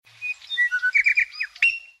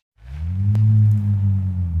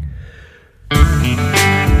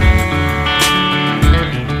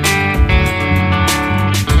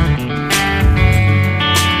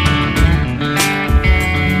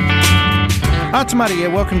Atamari here,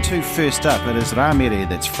 welcome to First Up. It is Rāmere,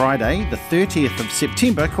 that's Friday, the 30th of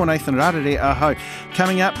September. Ko Nathan Rārere aho.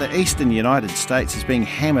 Coming up, the eastern United States is being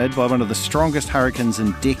hammered by one of the strongest hurricanes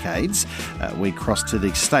in decades. We cross to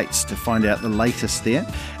the States to find out the latest there.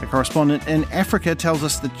 A correspondent in Africa tells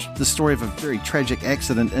us the story of a very tragic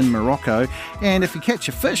accident in Morocco. And if you catch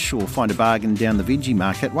a fish or find a bargain down the veggie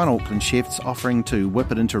market, one Auckland chef's offering to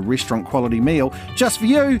whip it into a restaurant-quality meal just for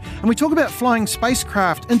you. And we talk about flying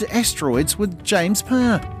spacecraft into asteroids with James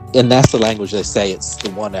Parr. In NASA language, they say it's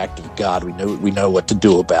the one act of God we know what to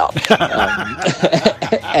do about.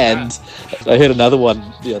 And I heard another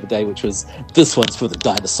one the other day, which was, this one's for the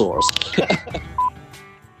dinosaurs.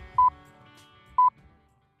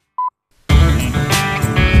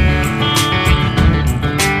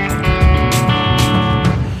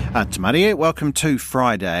 Tamaria, welcome to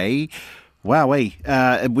Friday. Wowee,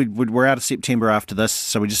 we're out of September after this,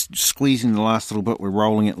 so we're just squeezing the last little bit. We're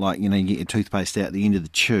rolling it like, you get your toothpaste out the end of the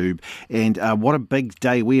tube. And what a big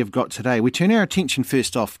day we have got today. We turn our attention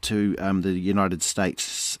first off to the United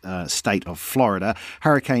States state of Florida.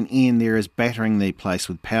 Hurricane Ian there is battering the place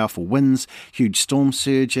with powerful winds, huge storm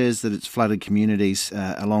surges that it's flooded communities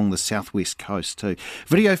along the southwest coast too.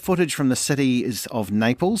 Video footage from the cities of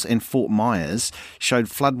Naples and Fort Myers showed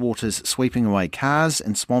floodwaters sweeping away cars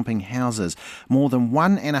and swamping houses. More than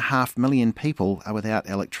 1.5 million people are without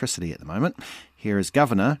electricity at the moment. Here is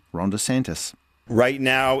Governor Ron DeSantis. Right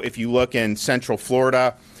now, if you look in central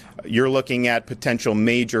Florida, you're looking at potential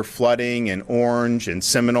major flooding in Orange and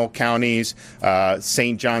Seminole counties,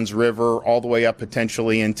 St. Johns River, all the way up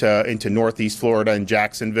potentially into northeast Florida and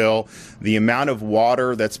Jacksonville. The amount of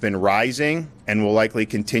water that's been rising and will likely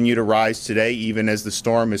continue to rise today, even as the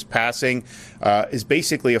storm is passing, is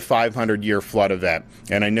basically a 500-year flood event.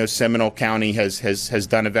 And I know Seminole County has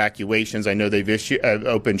done evacuations. I know they've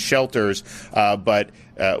opened shelters, but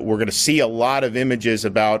we're going to see a lot of images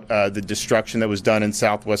about the destruction that was done in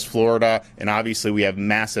southwest Florida, and obviously we have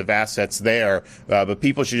massive assets there. But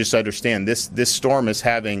people should just understand this storm is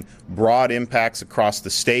having broad impacts across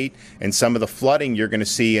the state, and some of the flooding you're going to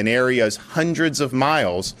see in areas hundreds of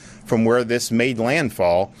miles from where this made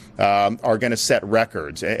landfall are going to set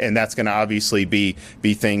records, and that's going to obviously be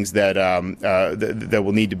things that that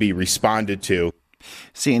will need to be responded to.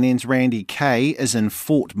 CNN's Randy Kay is in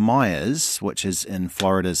Fort Myers, which is in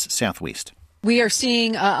Florida's southwest. We are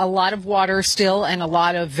seeing a lot of water still and a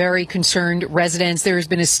lot of very concerned residents. There has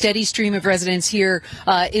been a steady stream of residents here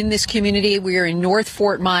in this community. We are in North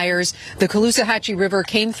Fort Myers. The Caloosahatchee River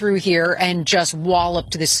came through here and just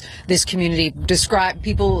walloped this community.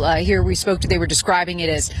 People here we spoke to, they were describing it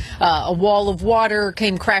as a wall of water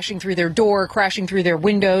came crashing through their door, crashing through their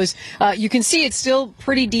windows. You can see it's still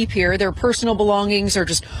pretty deep here. Their personal belongings are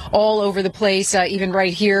just all over the place. Even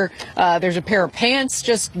right here, there's a pair of pants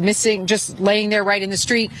just missing, just laying there right in the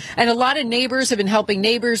street. And a lot of neighbors have been helping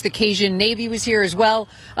neighbors. The Cajun Navy was here as well.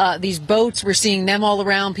 These boats, we're seeing them all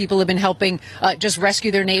around. People have been helping just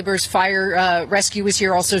rescue their neighbors. Fire rescue was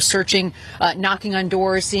here also searching, knocking on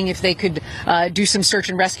doors, seeing if they could do some search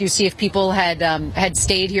and rescue, see if people had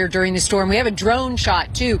stayed here during the storm. We have a drone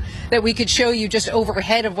shot, too, that we could show you just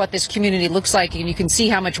overhead of what this community looks like, and you can see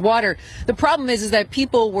how much water. The problem is that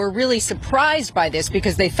people were really surprised by this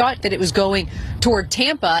because they thought that it was going toward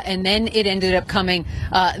Tampa, and then it ended up coming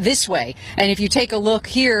this way. And if you take a look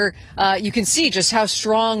here, you can see just how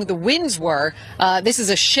strong the winds were. This is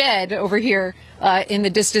a shed over here in the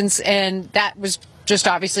distance, and that was just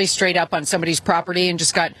obviously straight up on somebody's property and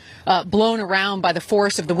just got blown around by the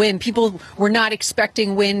force of the wind. People were not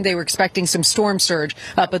expecting wind. They were expecting some storm surge,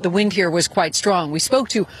 but the wind here was quite strong. We spoke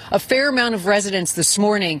to a fair amount of residents this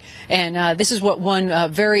morning, and this is what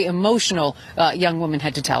one very emotional young woman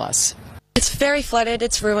had to tell us. It's very flooded.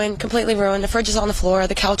 It's ruined, completely ruined. The fridge is on the floor.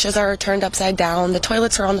 The couches are turned upside down. The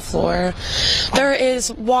toilets are on the floor. There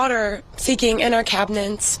is water seeking in our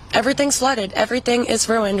cabinets. Everything's flooded. Everything is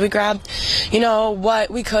ruined. We grabbed, what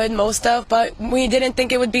we could, most of, but we didn't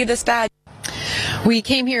think it would be this bad. We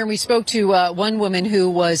came here and we spoke to one woman who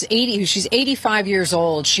was she's 85 years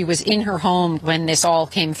old. She was in her home when this all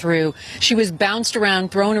came through. She was bounced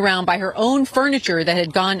around, thrown around by her own furniture that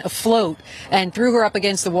had gone afloat and threw her up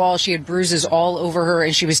against the wall. She had bruises all over her,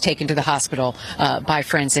 and she was taken to the hospital by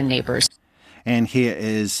friends and neighbors. And here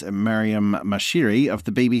is Mariam Mashiri of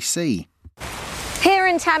the BBC. Here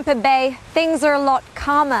in Tampa Bay, things are a lot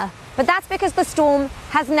calmer, but that's because the storm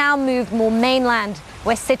has now moved more mainland,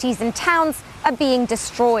 where cities and towns are being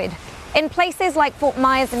destroyed. In places like Fort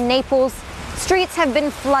Myers and Naples, streets have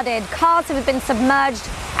been flooded, cars have been submerged,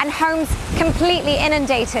 and homes completely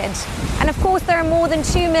inundated. And of course, there are more than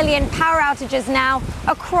 2 million power outages now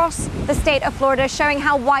across the state of Florida, showing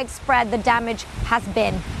how widespread the damage has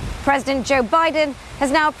been. President Joe Biden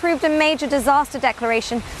has now approved a major disaster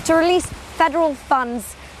declaration to release federal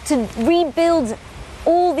funds to rebuild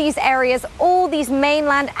all these areas, all these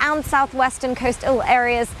mainland and southwestern coastal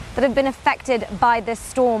areas that have been affected by this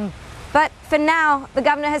storm. But for now, the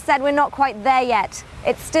governor has said we're not quite there yet.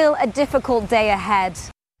 It's still a difficult day ahead.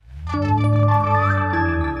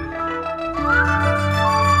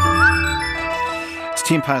 It's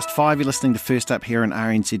 5:10. You're listening to First Up here on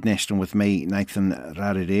RNZ National with me, Nathan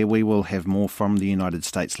Rarere. We will have more from the United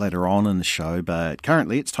States later on in the show, but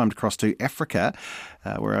currently it's time to cross to Africa,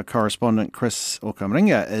 where our correspondent Chris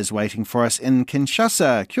Okamaringa is waiting for us in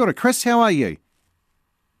Kinshasa. Kia ora, Chris, how are you?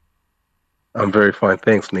 I'm very fine,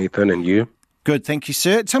 thanks, Nathan, and you? Good, thank you,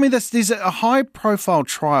 sir. Tell me this, there's a high-profile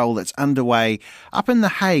trial that's underway up in The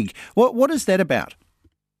Hague. What is that about?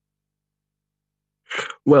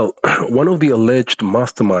 Well, one of the alleged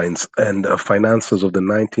masterminds and financiers of the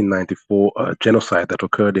 1994 genocide that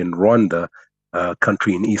occurred in Rwanda, a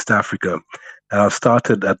country in East Africa,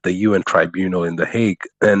 started at the UN tribunal in The Hague.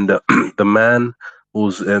 And the man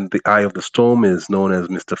who's in the eye of the storm is known as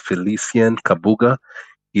Mr. Felicien Kabuga.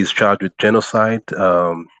 He's charged with genocide,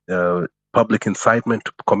 public incitement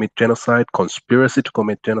to commit genocide, conspiracy to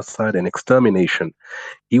commit genocide, and extermination.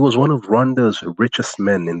 He was one of Rwanda's richest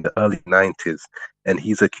men in the early 90s, and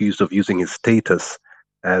he's accused of using his status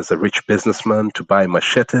as a rich businessman to buy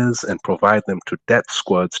machetes and provide them to death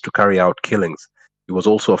squads to carry out killings. He was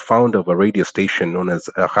also a founder of a radio station known as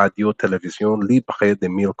Radio Télévision Libre de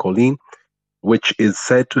Mille Collines, which is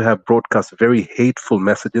said to have broadcast very hateful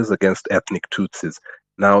messages against ethnic Tutsis.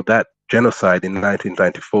 Now, that genocide in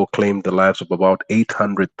 1994 claimed the lives of about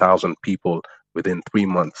 800,000 people within 3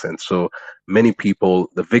 months. And so many people,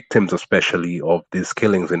 the victims especially of these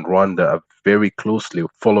killings in Rwanda, are very closely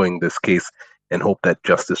following this case and hope that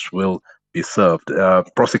justice will be served.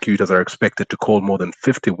 Prosecutors are expected to call more than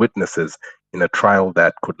 50 witnesses in a trial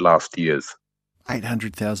that could last years.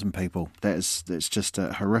 800,000 people. That's just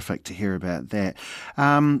horrific to hear about that.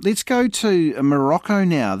 Let's go to Morocco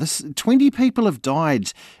now. 20 people have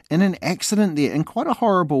died in an accident there in quite a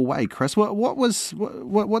horrible way. Chris,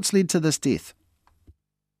 what's led to this death?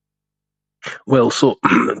 Well, so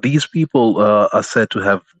these people are said to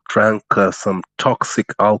have drank some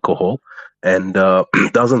toxic alcohol, and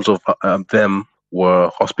dozens of them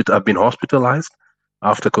have been hospitalized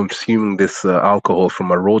after consuming this alcohol from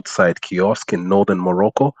a roadside kiosk in northern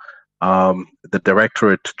Morocco. The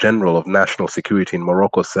Directorate General of National Security in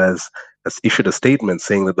Morocco has issued a statement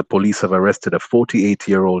saying that the police have arrested a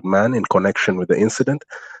 48-year-old man in connection with the incident.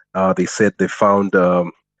 They said they found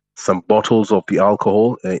some bottles of the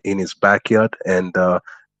alcohol in his backyard, and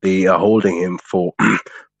they are holding him for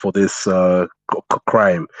this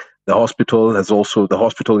crime. The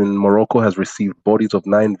hospital in Morocco has received bodies of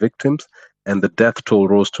 9 victims, and the death toll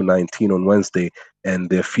rose to 19 on Wednesday, and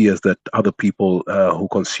there are fears that other people who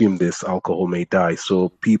consume this alcohol may die. So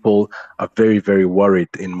people are very, very worried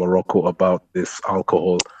in Morocco about this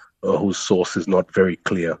alcohol whose source is not very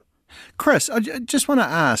clear. Chris, I just want to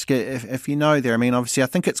ask if you know there. I mean, obviously, I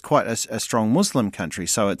think it's quite a strong Muslim country,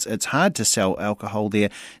 so it's hard to sell alcohol there.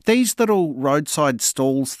 These little roadside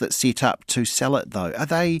stalls that set up to sell it, though, are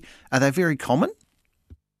they very common?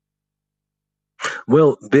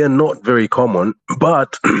 Well, they're not very common,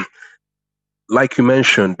 but like you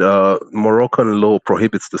mentioned, Moroccan law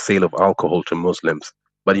prohibits the sale of alcohol to Muslims.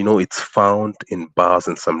 But, it's found in bars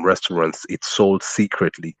and some restaurants. It's sold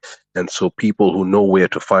secretly. And so people who know where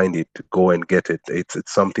to find it go and get it. It's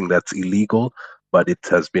something that's illegal, but it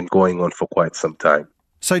has been going on for quite some time.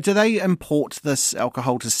 So do they import this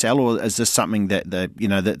alcohol to sell, or is this something that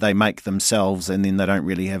that they make themselves and then they don't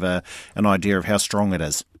really have an idea of how strong it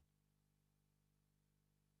is?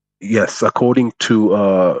 Yes, according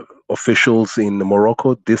to officials in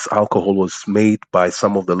Morocco, this alcohol was made by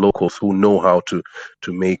some of the locals who know how to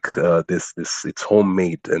make this. It's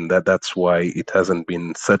homemade, and that's why it hasn't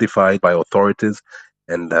been certified by authorities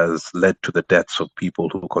and has led to the deaths of people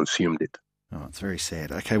who consumed it. Oh, it's very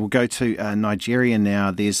sad. Okay, we'll go to Nigeria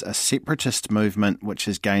now. There's a separatist movement which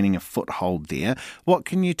is gaining a foothold there. What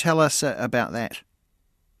can you tell us about that?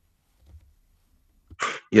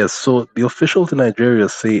 Yes, so the officials in Nigeria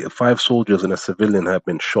say 5 soldiers and a civilian have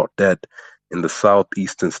been shot dead in the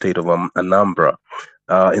southeastern state of Anambra.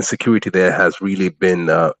 Insecurity there has really been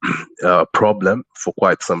a problem for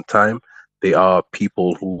quite some time. There are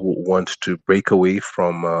people who want to break away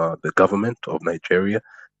from the government of Nigeria,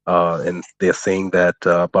 and they're saying that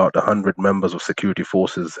about 100 members of security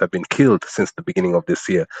forces have been killed since the beginning of this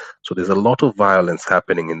year. So there's a lot of violence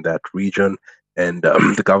happening in that region, and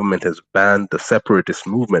the government has banned the separatist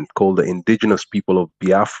movement called the Indigenous People of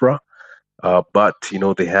Biafra. But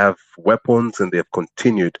they have weapons, and they have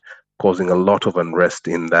continued causing a lot of unrest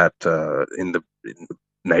in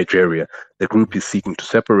Nigeria. The group is seeking to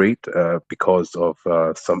separate because of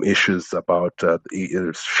some issues about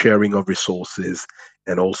the sharing of resources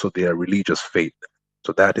and also their religious faith.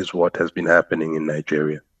 So that is what has been happening in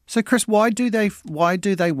Nigeria. So, Chris, why do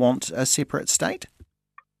they want a separate state?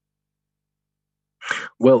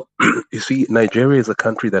 Well, you see, Nigeria is a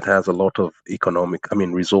country that has a lot of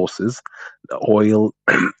resources, oil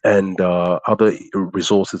and other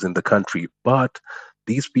resources in the country. But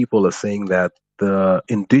these people are saying that the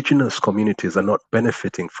indigenous communities are not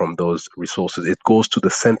benefiting from those resources. It goes to the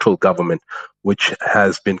central government, which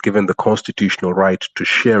has been given the constitutional right to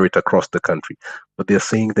share it across the country. But they're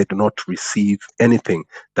saying they do not receive anything.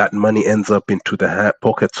 That money ends up into the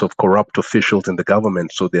pockets of corrupt officials in the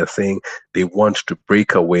government. So they're saying they want to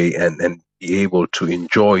break away and be able to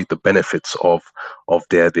enjoy the benefits of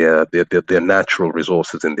their natural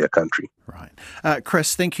resources in their country. Right.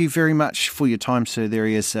 Chris, thank you very much for your time, sir. There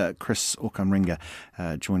he is, Chris Okamringa,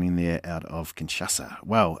 joining there out of Kinshasa.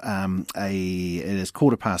 Well, it is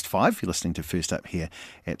 5:15. You're listening to First Up here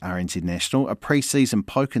at RNZ National. A pre-season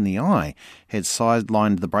poke in the eye had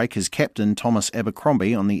sidelined the Breakers captain Thomas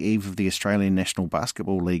Abercrombie on the eve of the Australian National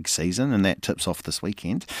Basketball League season, and that tips off this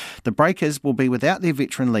weekend. The Breakers will be without their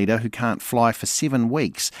veteran leader, who can't fly for 7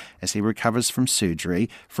 weeks as he recovers from surgery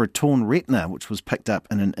for a torn retina, which was picked up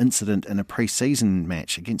in an incident in a pre-season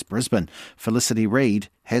match against Brisbane. Felicity Reid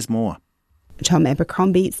has more. Tom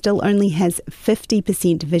Abercrombie still only has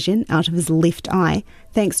 50% vision out of his left eye,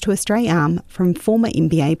 thanks to a stray arm from former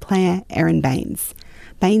NBA player Aaron Baines.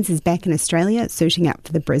 Baines is back in Australia, suiting up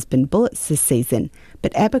for the Brisbane Bullets this season,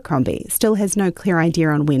 but Abercrombie still has no clear idea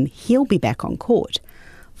on when he'll be back on court.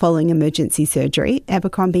 Following emergency surgery,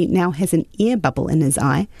 Abercrombie now has an air bubble in his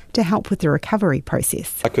eye to help with the recovery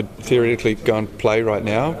process. I could theoretically go and play right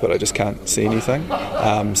now, but I just can't see anything.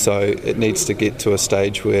 So it needs to get to a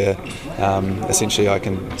stage where essentially I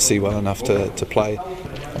can see well enough to play.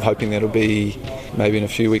 I'm hoping that'll be maybe in a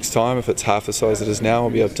few weeks' time. If it's half the size it is now, I'll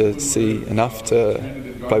be able to see enough to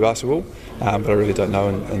play basketball. But I really don't know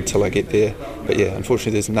until I get there. But yeah,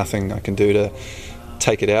 unfortunately there's nothing I can do to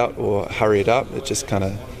take it out or hurry it up. It just kind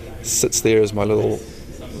of sits there as my little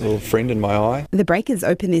friend in my eye. The Breakers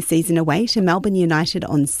open their season away to Melbourne United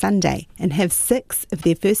on Sunday and have 6 of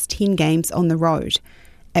their first 10 games on the road.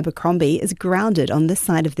 Abercrombie is grounded on this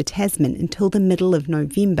side of the Tasman until the middle of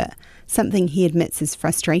November, something he admits is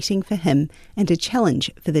frustrating for him and a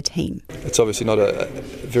challenge for the team. It's obviously not a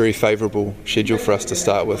very favourable schedule for us to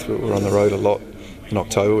start with. We're on the road a lot in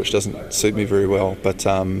October, which doesn't suit me very well, but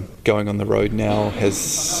going on the road now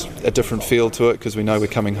has a different feel to it because we know we're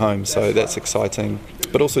coming home, so that's exciting,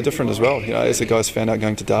 but also different as well. As the guys found out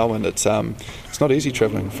going to Darwin, it's not easy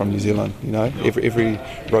travelling from New Zealand. Every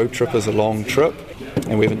road trip is a long trip,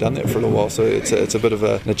 and we haven't done that for a little while, so it's a bit of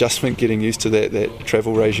an adjustment getting used to that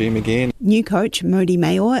travel regime again. New coach Mody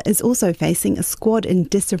Maor is also facing a squad in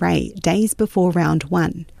disarray days before round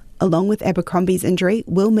 1. Along with Abercrombie's injury,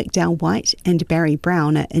 Will McDowell-White and Barry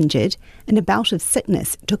Brown are injured, and a bout of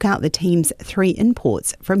sickness took out the team's 3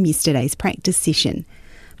 imports from yesterday's practice session.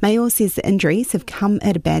 Mayor says the injuries have come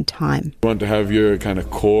at a bad time. You want to have your kind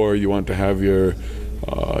of core, you want to have your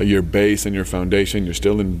base and your foundation. You're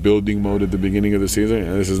still in building mode at the beginning of the season,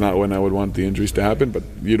 and this is not when I would want the injuries to happen, but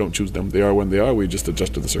you don't choose them. They are when they are. We just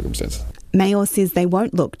adjust to the circumstances. Mayor says they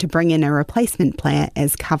won't look to bring in a replacement player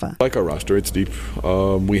as cover. Like our roster, it's deep.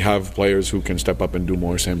 We have players who can step up and do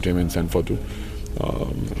more, Sam Tim and Sam Fotu.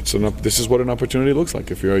 This is what an opportunity looks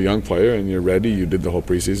like. If you're a young player and you're ready, you did the whole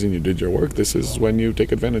preseason, you did your work, this is when you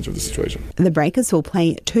take advantage of the situation. The Breakers will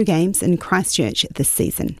play 2 games in Christchurch this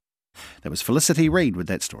season. That was Felicity Reid with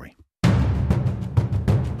that story.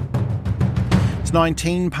 It's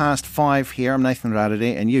 5:19 here. I'm Nathan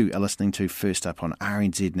Radade, and you are listening to First Up on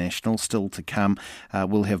RNZ National. Still to come,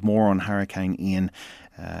 we'll have more on Hurricane Ian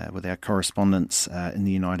with our correspondents in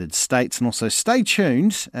the United States. And also stay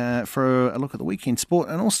tuned for a look at the weekend sport.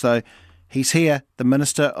 And also, he's here. The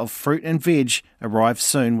Minister of Fruit and Veg arrives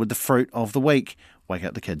soon with the fruit of the week. Wake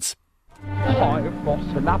up the kids. I've got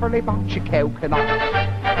a lovely bunch of coconuts.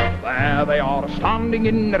 There they are standing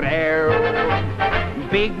in the air.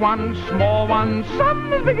 Big ones, small ones,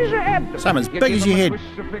 some as big as your head. Some as big as your head.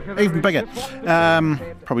 Even bigger.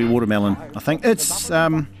 Probably watermelon, I think. It's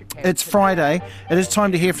It's Friday. It is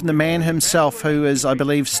time to hear from the man himself, who is, I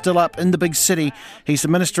believe, still up in the big city. He's the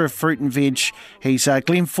Minister of Fruit and Veg. He's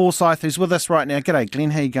Glenn Forsyth, who's with us right now. G'day,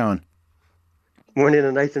 Glenn. How you going?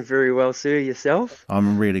 Morning, Nathan. Very well, sir. Yourself?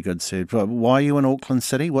 I'm really good, sir. Why are you in Auckland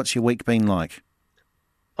City? What's your week been like?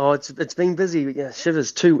 Oh, it's been busy. Yeah,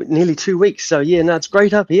 shivers, nearly 2 weeks. So yeah, no, it's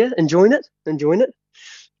great up here. Enjoying it.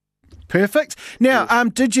 Perfect. Now,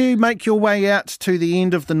 did you make your way out to the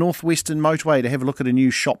end of the Northwestern Motorway to have a look at a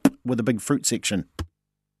new shop with a big fruit section?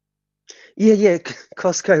 Yeah.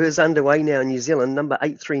 Costco is underway now in New Zealand, number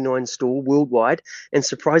 839 store worldwide, and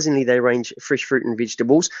surprisingly, they range fresh fruit and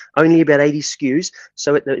vegetables. Only about 80 SKUs.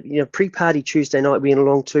 So at the pre-party Tuesday night we went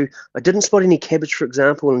along to, I didn't spot any cabbage, for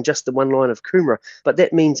example, and just the one line of kumara. But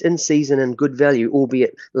that means in season and good value,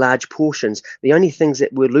 albeit large portions. The only things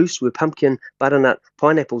that were loose were pumpkin, butternut,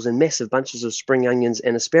 pineapples, and massive bunches of spring onions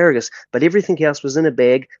and asparagus. But everything else was in a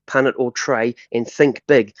bag, punnet or tray, and think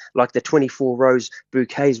big. Like the 24 rose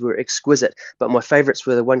bouquets were exquisite. But my favourites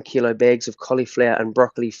were the 1 kilo bags of cauliflower and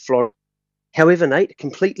broccoli floral. However, Nate,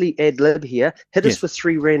 completely ad lib here. Hit us with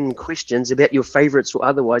 3 random questions about your favourites or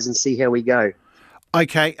otherwise and see how we go.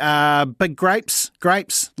 Okay, big grapes,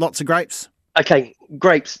 lots of grapes. Okay,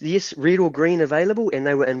 grapes, yes, red or green available, and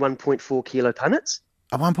they were in 1.4 kilo punnets.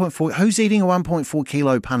 A 1.4. Who's eating a 1.4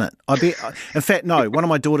 kilo punnet? I bet. In fact, no. One of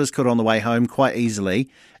my daughters could on the way home quite easily.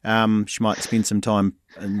 She might spend some time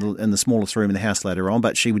in the smallest room in the house later on,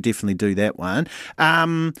 but she would definitely do that one.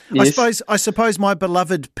 Yes. I suppose my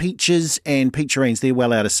beloved peaches and peacherines, they're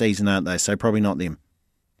well out of season, aren't they? So probably not them.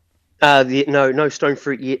 No stone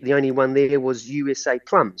fruit yet. The only one there was USA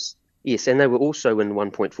plums. Yes, and they were also in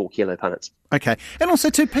 1.4 kilo punnets. Okay. And also,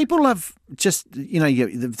 too, people love just,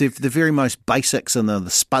 the very most basics and the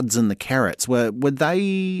spuds and the carrots. Were they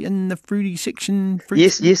in the fruity section?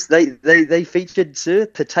 Yes, they featured, sir.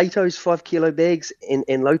 Potatoes, 5 kilo bags, and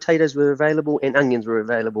potatoes were available, and onions were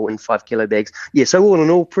available in 5 kilo bags. Yeah, so all in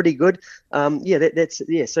all, pretty good.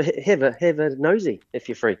 So have a nosy if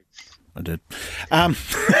you're free. I did.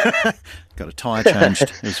 Got a tyre changed.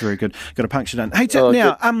 It was very good. Got a puncture done. Hey,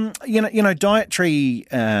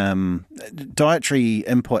 dietary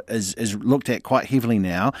input is looked at quite heavily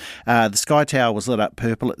now. The Sky Tower was lit up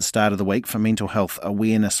purple at the start of the week for Mental Health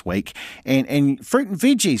Awareness Week, and fruit and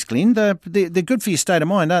veggies, Glenn, they're good for your state of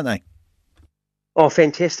mind, aren't they? Oh,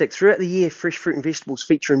 fantastic. Throughout the year, fresh fruit and vegetables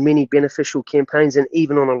feature in many beneficial campaigns and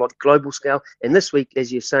even on a global scale. And this week,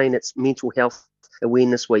 as you're saying, it's Mental Health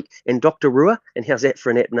Awareness Week. And Dr. Rua, and how's that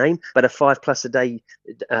for an apt name, but a 5+ a day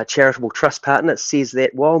charitable trust partner, says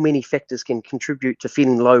that while many factors can contribute to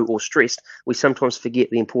feeling low or stressed, we sometimes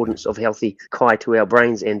forget the importance of healthy kai to our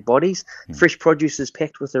brains and bodies. Fresh produce is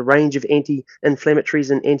packed with a range of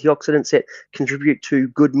anti-inflammatories and antioxidants that contribute to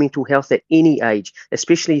good mental health at any age,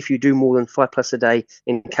 especially if you do more than 5+ a day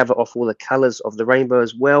and cover off all the colours of the rainbow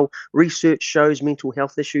as well. Research shows mental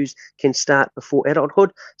health issues can start before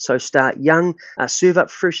adulthood, so start young. Serve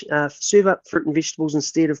up fruit and vegetables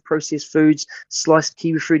instead of processed foods. Sliced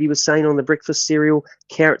kiwi fruit, he was saying, on the breakfast cereal.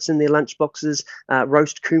 Carrots in their lunch boxes.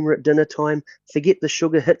 Roast kumara at dinner time. Forget the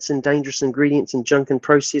sugar hits and dangerous ingredients and junk and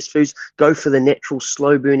processed foods. Go for the natural,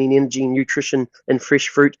 slow-burning energy and nutrition in fresh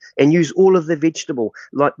fruit, and use all of the vegetable,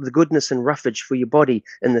 like the goodness and roughage for your body,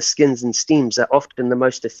 and the skins and stems are often the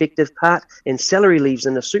most effective part. And celery leaves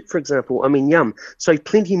in a soup, for example, yum. So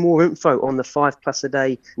plenty more info on the 5+ a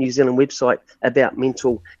day New Zealand website about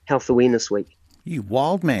Mental Health Awareness Week. You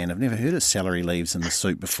wild man. I've never heard of celery leaves in the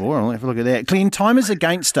soup before. I'll have a look at that. Glenn, time is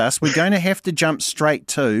against us. We're going to have to jump straight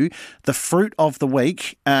to the fruit of the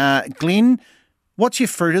week. Glenn, what's your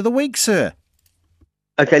fruit of the week, sir?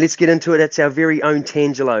 Okay, let's get into it. It's our very own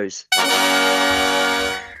Tangelos.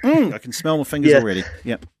 I can smell my fingers already.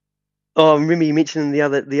 Yep. Oh, remember you mentioned the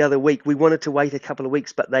other week, we wanted to wait a couple of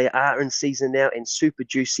weeks, but they are in season now and super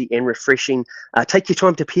juicy and refreshing. Take your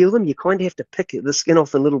time to peel them. You kind of have to pick the skin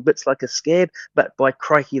off in little bits like a scab, but by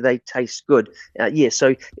crikey, they taste good.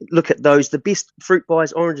 So look at those. The best fruit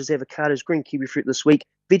buys: oranges, avocados, green kiwi fruit this week.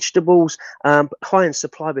 Vegetables, high in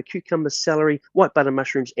supply with cucumbers, celery, white butter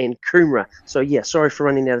mushrooms, and kumara. So, sorry for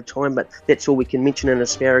running out of time, but that's all we can mention. And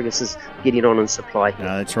asparagus is getting on in supply.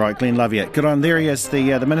 That's right, Glenn, love you. Good on. There he is,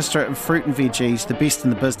 the Minister of Fruit and Veggies, the best in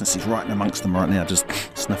the business. He's right amongst them right now, just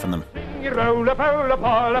sniffing them. You roll a bowl, a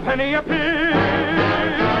pile, a penny a piece.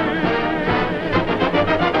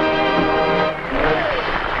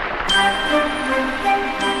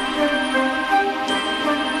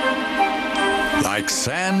 Like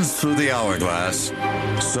sands through the hourglass,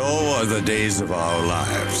 so are the days of our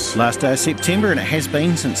lives. Last day of September, and it has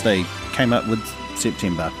been since they came up with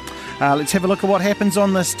September. Let's have a look at what happens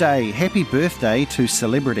on this day. Happy birthday to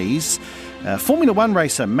celebrities. Formula One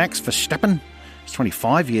racer Max Verstappen is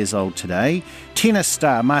 25 years old today. Tennis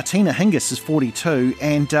star Martina Hingis is 42.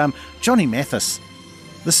 And Johnny Mathis.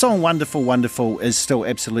 The song Wonderful, Wonderful is still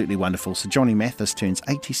absolutely wonderful. So Johnny Mathis turns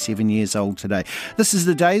 87 years old today. This is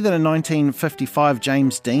the day that in 1955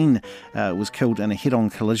 James Dean was killed in a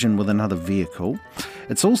head-on collision with another vehicle.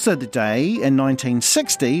 It's also the day in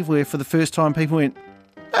 1960 where for the first time people went,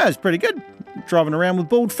 "Oh, it's pretty good. Driving around with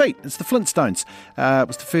bald feet." It's the Flintstones. It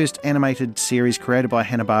was the first animated series created by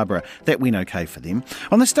Hanna-Barbera. That went okay for them.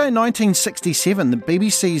 On this day in 1967, the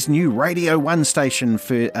BBC's new Radio 1 station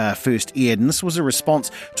first aired, and this was a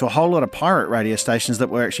response to a whole lot of pirate radio stations that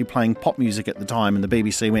were actually playing pop music at the time, and the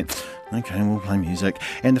BBC went, "Okay, we'll play music."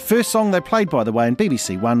 And the first song they played, by the way, in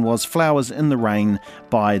BBC One was Flowers in the Rain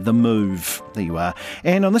by The Move. There you are.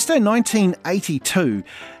 And on this day in 1982,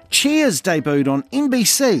 Cheers debuted on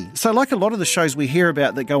NBC. So like a lot of the shows we hear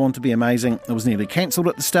about that go on to be amazing, it was nearly cancelled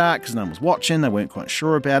at the start because no one was watching, they weren't quite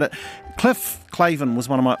sure about it. Cliff Clavin was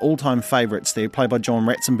one of my all-time favourites there, played by John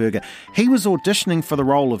Ratzenberger. He was auditioning for the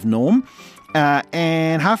role of Norm,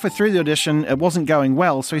 and halfway through the audition, it wasn't going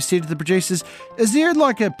well, so he said to the producers, "Is there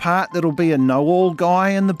like a part that'll be a know-all guy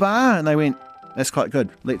in the bar?" And they went, "That's quite good.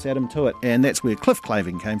 Let's add him to it." And that's where Cliff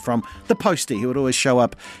Clavin came from, the postie who would always show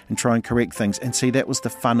up and try and correct things. And see, that was the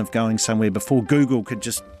fun of going somewhere before Google could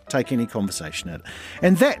just take any conversation at it.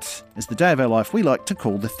 And that is the day of our life we like to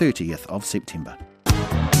call the 30th of September.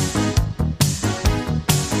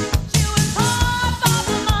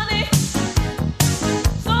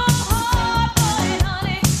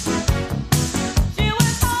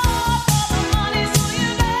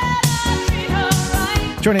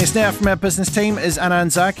 Joining us now from our business team is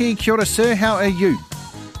Anand Zaki. Kia ora, sir. How are you?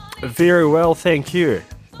 Very well, thank you.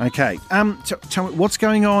 Okay. Tell me, what's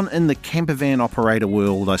going on in the campervan operator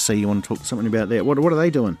world? I see you want to talk something about that. What are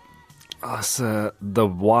they doing? It's the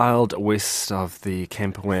wild west of the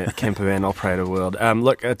campervan operator world.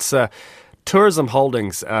 Look, it's Tourism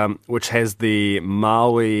Holdings, which has the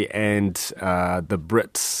Maui and the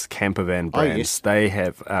Brits campervan brands. Oh, yes. They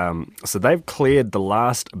have so they've cleared the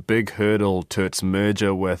last big hurdle to its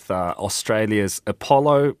merger with Australia's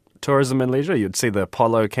Apollo Tourism and Leisure. You'd see the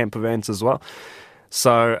Apollo campervans as well.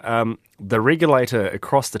 So the regulator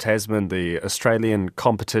across the Tasman, the Australian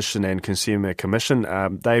Competition and Consumer Commission,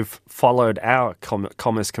 they've followed our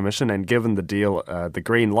Commerce Commission and given the deal the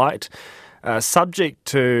green light, subject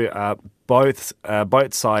to both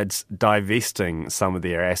sides divesting some of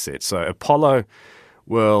their assets. So Apollo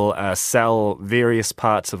will sell various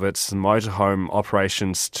parts of its motorhome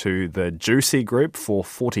operations to the Juicy Group for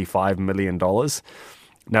 $45 million.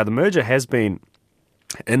 Now, the merger has been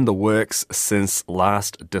in the works since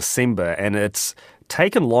last December, and it's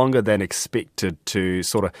taken longer than expected to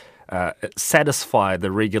sort of satisfy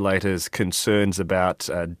the regulators' concerns about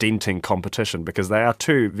denting competition, because they are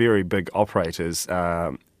two very big operators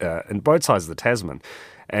in both sides of the Tasman.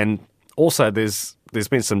 And also there's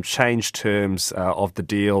been some change terms of the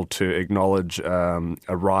deal to acknowledge a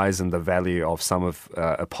rise in the value of some of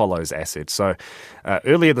Apollo's assets. So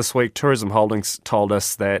earlier this week, Tourism Holdings told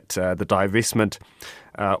us that the divestment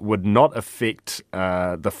would not affect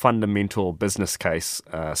the fundamental business case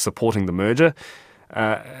supporting the merger.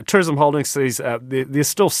 Tourism Holdings says there's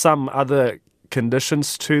still some other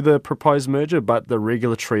conditions to the proposed merger, but the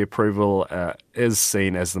regulatory approval is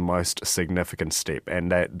seen as the most significant step, and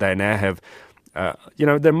they now have,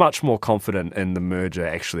 they're much more confident in the merger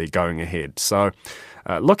actually going ahead. So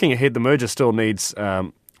looking ahead, the merger still needs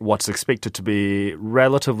what's expected to be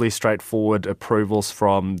relatively straightforward approvals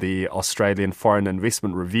from the Australian Foreign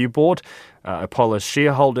Investment Review Board, Apollo's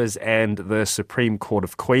shareholders, and the Supreme Court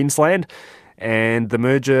of Queensland. And the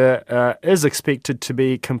merger is expected to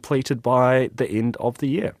be completed by the end of the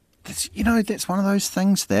year. That's one of those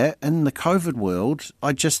things that in the COVID world,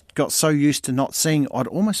 I just got so used to not seeing, I'd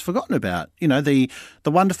almost forgotten about. The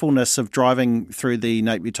wonderfulness of driving through the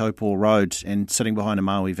Napier Taupo Road and sitting behind a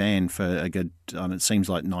Maui van for a good, it seems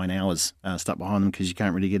like 9 hours stuck behind them because you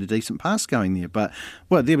can't really get a decent pass going there. But,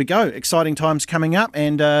 well, there we go. Exciting times coming up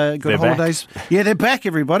and good they're holidays. Back. Yeah, they're back,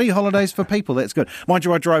 everybody. Holidays for people. That's good. Mind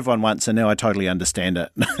you, I drove one once and now I totally understand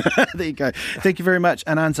it. There you go. Thank you very much,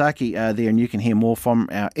 Anand Zaki there, and you can hear more from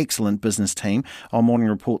our excellent business team on Morning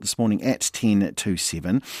Report this morning at 10 to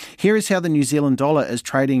 7. Here is how the New Zealand dollar is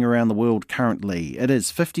trading around the world currently. It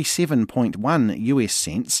is 57.1 US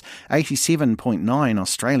cents, 87.9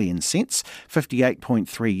 Australian cents,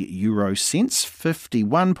 58.3 euro cents,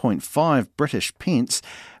 51.5 British pence,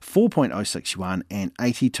 4.06 yuan and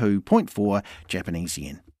 82.4 Japanese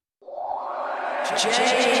yen.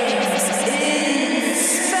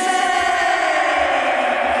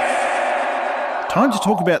 Time to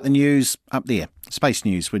talk about the news up there. Space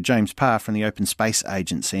news with James Parr from the Open Space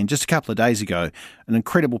Agency. And just a couple of days ago, an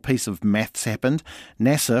incredible piece of maths happened.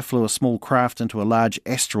 NASA flew a small craft into a large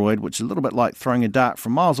asteroid, which is a little bit like throwing a dart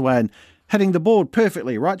from miles away and hitting the board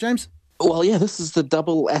perfectly. Right, James? Well, yeah, this is the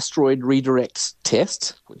Double Asteroid Redirect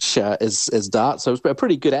Test, which is DART. So it's a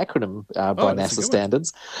pretty good acronym by NASA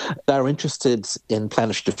standards. They're interested in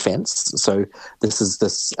planetary defense. So this is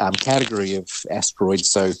this category of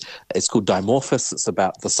asteroids. So it's called Dimorphos. It's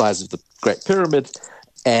about the size of the Great Pyramid.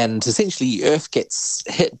 And essentially, Earth gets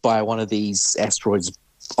hit by one of these asteroids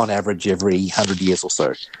on average every 100 years or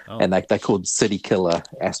so. And they're called city killer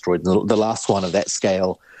asteroids. The last one of that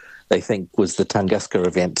scale, they think, was the Tunguska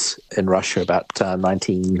event in Russia about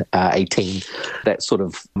 1918. That sort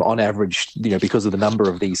of, on average, because of the number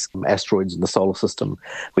of these asteroids in the solar system,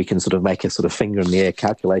 we can sort of make a sort of finger in the air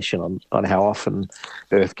calculation on how often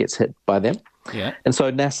Earth gets hit by them. Yeah. And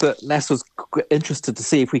so NASA was interested to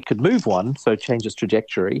see if we could move one, so change its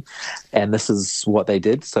trajectory. And this is what they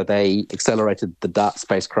did. So they accelerated the DART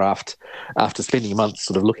spacecraft after spending months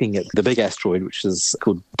sort of looking at the big asteroid, which is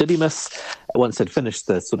called Didymos. Once they'd finished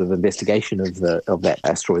the sort of investigation of that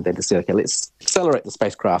asteroid, they decided, okay, let's accelerate the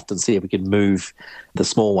spacecraft and see if we can move the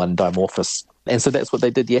small one, Dimorphos. And so that's what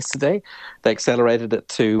they did yesterday. They accelerated it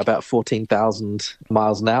to about 14,000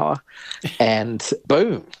 miles an hour, and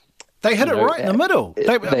boom. They hit it right in the middle.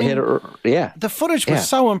 They hit it, yeah. The footage was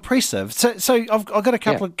so impressive. So I've got a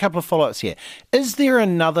couple of follow-ups here. Is there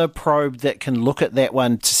another probe that can look at that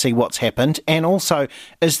one to see what's happened? And also,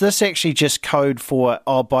 is this actually just code for,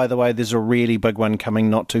 by the way, there's a really big one coming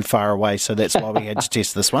not too far away, so that's why we had to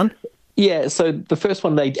test this one? Yeah, so the first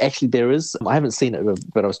one, there is, I haven't seen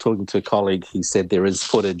it, but I was talking to a colleague who said there is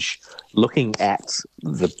footage looking at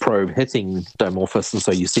the probe hitting Dimorphos, and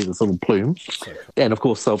so you see this little plume. And of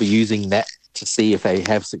course, they'll be using that to see if they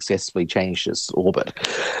have successfully changed its orbit.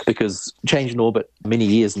 Because change in orbit many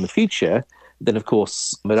years in the future, then of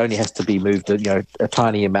course it only has to be moved a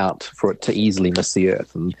tiny amount for it to easily miss the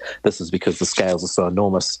Earth. And this is because the scales are so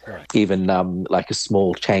enormous. Right. Even like a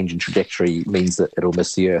small change in trajectory means that it'll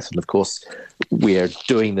miss the Earth. And of course, we're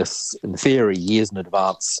doing this in theory years in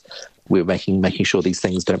advance. We're making sure these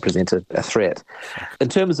things don't present a threat. In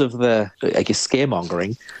terms of the,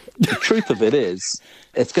 scaremongering, the truth of it is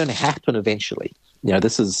it's going to happen eventually.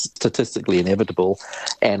 This is statistically inevitable,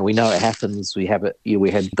 and we know it happens. We had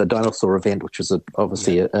the dinosaur event, which was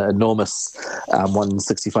obviously an enormous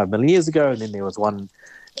 165 million years ago, and then there was one.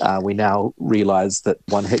 We now realise that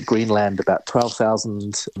one hit Greenland about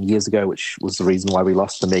 12,000 years ago, which was the reason why we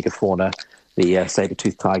lost the megafauna, the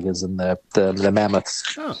saber-toothed tigers and the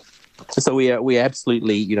mammoths. Oh. So we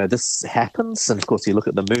absolutely, this happens. And of course, you look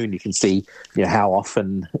at the moon, you can see, how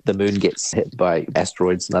often the moon gets hit by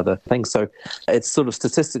asteroids and other things. So it's sort of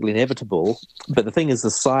statistically inevitable. But the thing is, the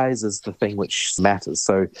size is the thing which matters.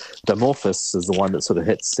 So Dimorphos is the one that sort of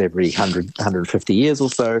hits every 150 years or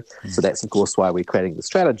so. So that's, of course, why we're creating the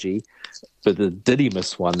strategy. But the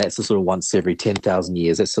Didymos one, that's the sort of once every 10,000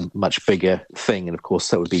 years. That's a much bigger thing. And of course,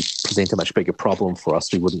 that would present a much bigger problem for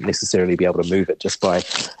us. We wouldn't necessarily be able to move it just by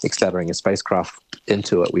accelerating a spacecraft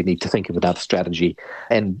into it. We need to think of another strategy.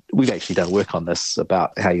 And we've actually done work on this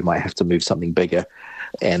about how you might have to move something bigger.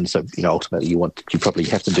 And so, ultimately, you probably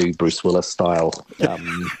have to do Bruce Willis style,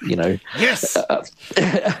 Yes!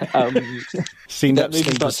 Seen that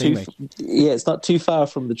movie. Yeah, it's not too far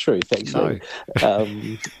from the truth, actually.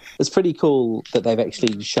 No. It's pretty cool that they've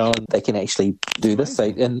actually shown they can actually do this.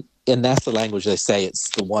 In NASA language, they say it's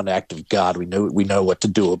the one act of God we know what to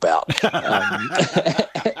do about.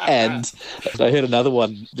 And I heard another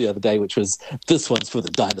one the other day, which was, this one's for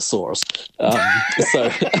the dinosaurs.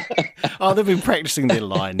 They've been practicing their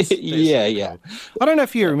lines. Yeah. I don't know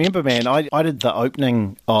if you remember, man, I did the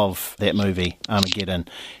opening of that movie, Armageddon,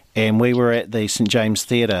 and we were at the St James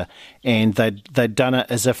Theatre, and they'd done it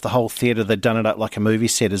as if the whole theatre, they'd done it up like a movie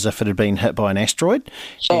set, as if it had been hit by an asteroid.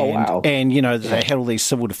 Wow. And, they had all these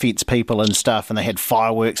civil defence people and stuff, and they had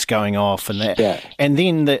fireworks going off and that. Yeah. And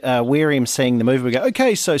then we're emceeing the movie, we go,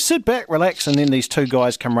 okay, so sit back, relax, and then these two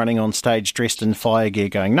guys come running on stage dressed in fire gear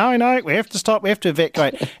going, no, we have to stop, we have to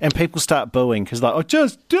evacuate. And people start booing because I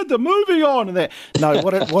just did the movie on and that. No,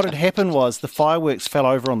 what had happened was the fireworks fell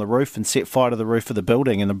over on the roof and set fire to the roof of the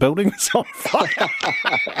building, and the building was on fire.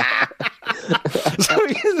 So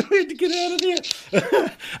we had to get out of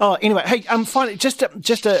there. Anyway, hey, finally, just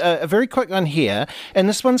a very quick one here, and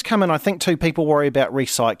this one's coming. I think too, people worry about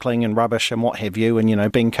recycling and rubbish and what have you,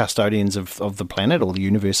 and being custodians of the planet or the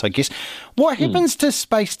universe, I guess. What happens to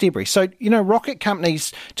space debris? So rocket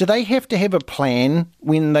companies, do they have to have a plan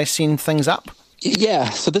when they send things up? Yeah,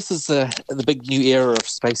 so this is the big new era of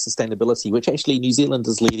space sustainability, which actually New Zealand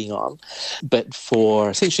is leading on. But for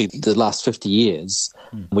essentially the last 50 years,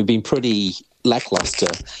 we've been pretty lackluster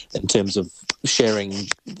in terms of sharing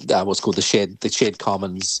what's called the shared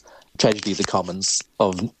commons, tragedy of the commons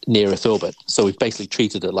of near-Earth orbit. So we've basically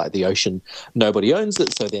treated it like the ocean. Nobody owns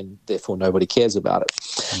it, so then therefore nobody cares about it.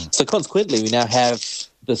 So consequently, we now have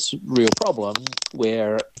this real problem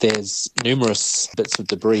where there's numerous bits of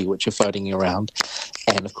debris which are floating around,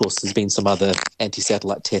 and of course there's been some other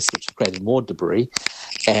anti-satellite tests which have created more debris,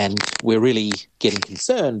 and we're really getting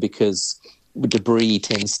concerned because debris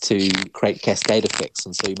tends to create cascade effects.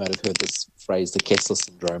 And so you might have heard this phrase, the Kessler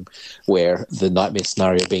syndrome, where the nightmare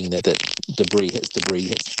scenario being that debris hits debris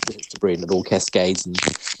and it all cascades, and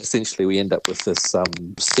essentially we end up with this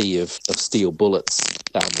sea of steel bullets,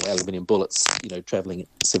 or aluminium bullets, travelling at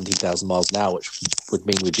 17,000 miles an hour, which would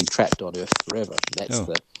mean we'd be trapped on Earth forever. That's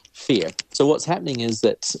the fear. So what's happening is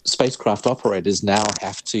that spacecraft operators now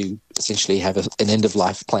have to essentially have an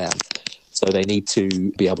end-of-life plan. So they need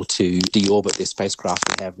to be able to deorbit their spacecraft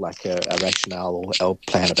and have like a rationale or a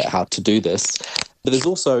plan about how to do this. But there's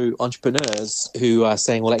also entrepreneurs who are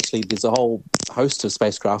saying, well, actually, there's a whole host of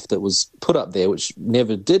spacecraft that was put up there which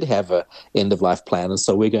never did have an end-of-life plan, and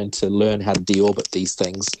so we're going to learn how to deorbit these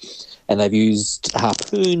things. And they've used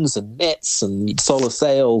harpoons and nets and solar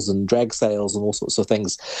sails and drag sails and all sorts of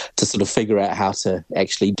things to sort of figure out how to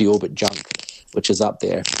actually deorbit junk which is up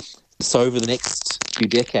there. So over the next few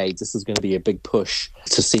decades, this is going to be a big push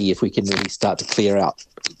to see if we can really start to clear out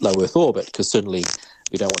low Earth orbit, because certainly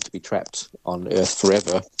we don't want to be trapped on Earth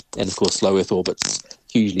forever. And of course, low Earth orbit's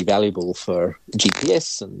hugely valuable for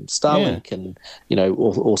GPS and Starlink and,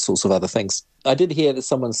 all sorts of other things. I did hear that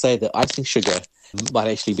someone say that icing sugar might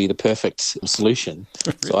actually be the perfect solution.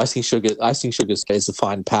 So icing sugar is a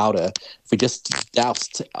fine powder. If we just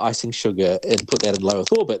doused icing sugar and put that in low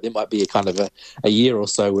Earth orbit, there might be a kind of a year or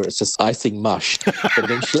so where it's just icing mush.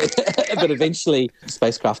 But eventually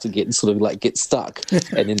spacecraft would get stuck,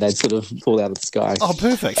 and then they'd sort of fall out of the sky. Oh,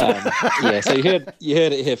 perfect. So you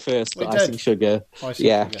heard it here first. But icing sugar.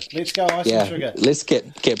 Sugar. Let's go icing sugar. Let's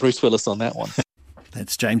get Bruce Willis on that one.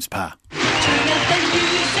 That's James Parr.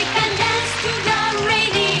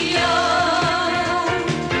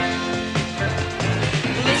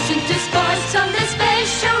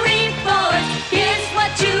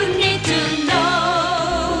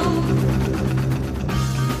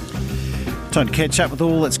 Time to catch up with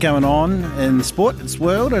all that's going on in the sports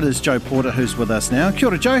world. It is Joe Porter who's with us now. Kia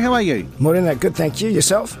ora, Joe. How are you? Morena, good, thank you.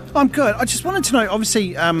 Yourself? I'm good. I just wanted to know,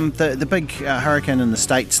 obviously, the big hurricane in the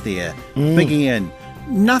States there, Big Ian,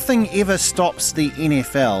 nothing ever stops the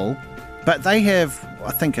NFL, but they have,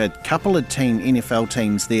 I think, a couple of NFL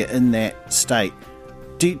teams there in that state.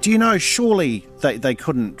 Do you know, surely they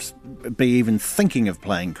couldn't be even thinking of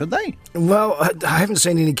playing, could they? Well, I haven't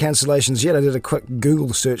seen any cancellations yet. I did a quick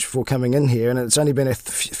Google search before coming in here, and it's only been a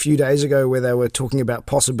few days ago where they were talking about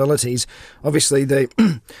possibilities. Obviously,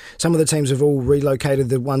 some of the teams have all relocated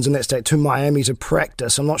the ones in that state to Miami to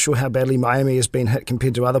practice. I'm not sure how badly Miami has been hit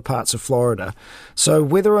compared to other parts of Florida. So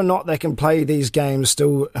whether or not they can play these games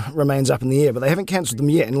still remains up in the air, but they haven't cancelled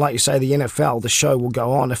them yet. And like you say, the NFL, the show will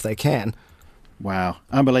go on if they can. Wow,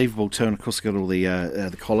 unbelievable too, and of course got all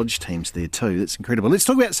the college teams there too. That's incredible. Let's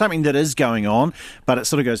talk about something that is going on, but it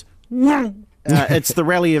sort of goes... it's the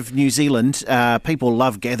Rally of New Zealand. People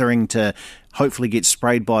love gathering to hopefully get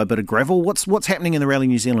sprayed by a bit of gravel. What's happening in the Rally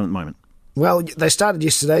New Zealand at the moment? Well, they started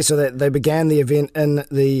yesterday, so they began the event in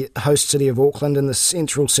the host city of Auckland, in the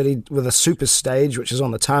central city, with a super stage, which is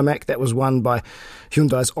on the tarmac. That was won by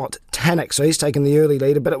Hyundai's Ott Tanak, so he's taken the early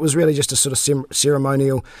lead, but it was really just a sort of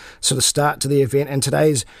ceremonial sort of start to the event. And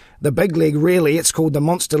today's the big leg, really. It's called the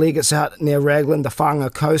Monster Leg. It's out near Raglan, the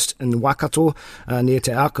Whanga coast in Waikato, near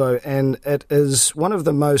Te Ako, and it is one of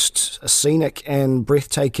the most scenic and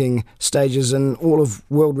breathtaking stages in all of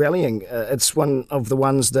world rallying. It's one of the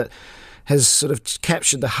ones that has sort of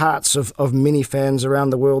captured the hearts of many fans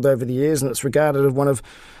around the world over the years, and it's regarded as one of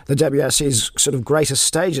the WRC's sort of greatest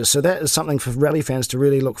stages. So that is something for rally fans to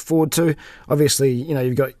really look forward to. Obviously,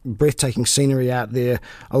 you've got breathtaking scenery out there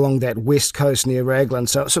along that west coast near Raglan,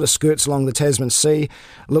 so it sort of skirts along the Tasman Sea. It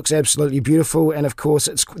looks absolutely beautiful, and of course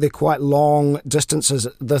they're quite long distances.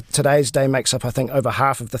 Today's day makes up, I think, over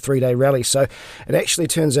half of the 3-day rally, so it actually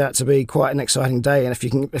turns out to be quite an exciting day. And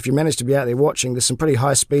if you manage to be out there watching, there's some pretty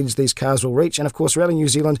high speeds these cars will reach. And of course, Rally New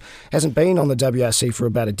Zealand hasn't been on the WRC for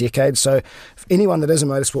about a decade, so for anyone that is a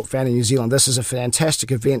motorsport fan in New Zealand, this is a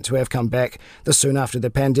fantastic event to have come back this soon after the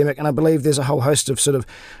pandemic. And I believe there's a whole host of sort of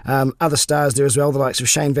other stars there as well, the likes of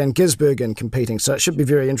Shane Van Gisbergen competing, so it should be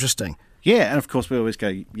very interesting. Yeah, and of course we always go,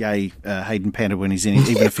 yay, Hayden Panda when he's in it,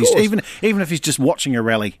 even if he's just watching a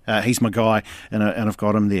rally, he's my guy, and I've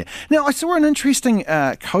got him there. Now, I saw an interesting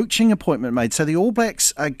coaching appointment made. So the All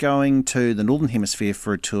Blacks are going to the Northern Hemisphere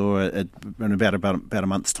for a tour in about a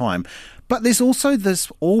month's time. But there's also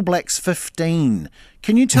this All Blacks 15.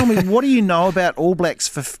 Can you tell me, what do you know about All Blacks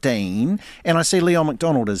 15? And I see Leon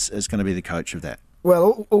McDonald is going to be the coach of that.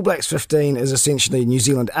 Well, All Blacks 15 is essentially New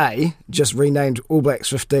Zealand A, just renamed All Blacks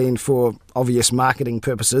 15 for obvious marketing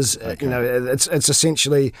purposes. Okay. It's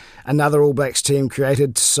essentially another All Blacks team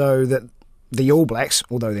created so that the All Blacks,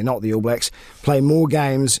 although they're not the All Blacks, play more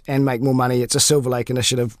games and make more money. It's a Silver Lake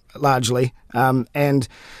initiative, largely, and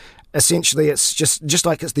essentially it's just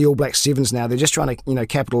like it's the All Blacks Sevens now. They're just trying to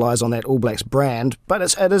capitalise on that All Blacks brand, but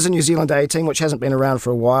it is a New Zealand A team which hasn't been around for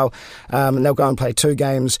a while, and they'll go and play 2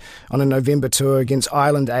 games on a November tour against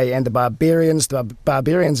Ireland A and the Barbarians. The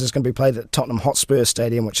Barbarians is going to be played at Tottenham Hotspur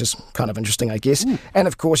Stadium, which is kind of interesting, I guess. And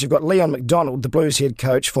of course you've got Leon McDonald, the Blues head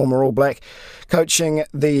coach, former All Black, coaching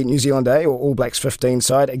the New Zealand A or All Blacks 15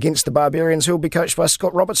 side against the Barbarians, who will be coached by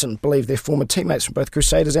Scott Robertson. I believe they're former teammates from both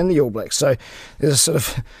Crusaders and the All Blacks. So there's a sort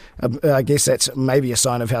of I guess that's maybe a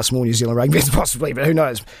sign of how small New Zealand rugby is, possibly, but who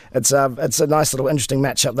knows? It's a nice little interesting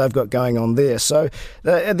matchup they've got going on there. So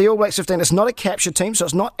the All Blacks 15, it's not a capture team, so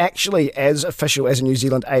it's not actually as official as a New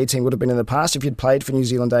Zealand A team would have been in the past. If you'd played for New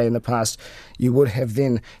Zealand A in the past, you would have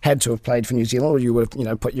then had to have played for New Zealand, or you would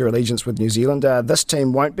have put your allegiance with New Zealand. This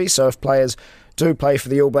team won't be, so if players do play for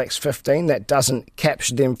the All Blacks 15, that doesn't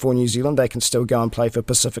capture them for New Zealand. They can still go and play for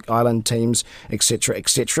Pacific Island teams, etc.,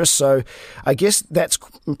 etc. So I guess that's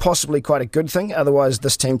possibly quite a good thing. Otherwise,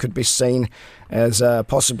 this team could be seen as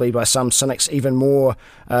possibly by some cynics even more,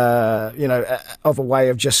 of a way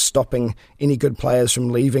of just stopping any good players from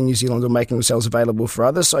leaving New Zealand or making themselves available for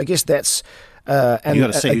others. So I guess that's and you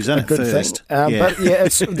got to see who's in it first. But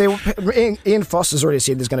yeah, Ian Foster's already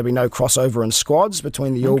said there's going to be no crossover in squads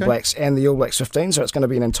between the All Blacks and the All Blacks 15, so it's going to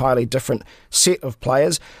be an entirely different set of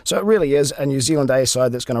players. So it really is a New Zealand A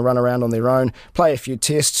side that's going to run around on their own, play a few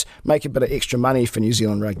tests, make a bit of extra money for New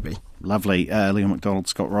Zealand rugby. Lovely. Leon McDonald,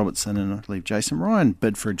 Scott Robertson, and I believe Jason Ryan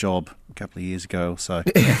bid for a job a couple of years ago or so.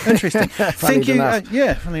 Interesting. Thank you.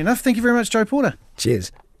 Funny enough. Thank you very much, Joe Porter.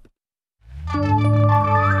 Cheers.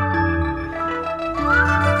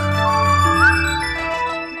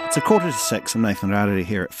 It's 5:45. I'm Nathan Rarere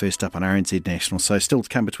here at First Up on RNZ National. So still to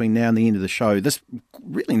come between now and the end of the show. This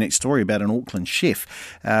really neat story about an Auckland chef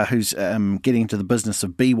who's getting into the business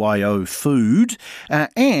of BYO food.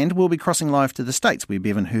 And we'll be crossing live to the States where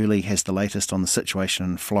Bevan Hurley has the latest on the situation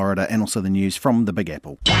in Florida and also the news from the Big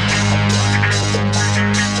Apple.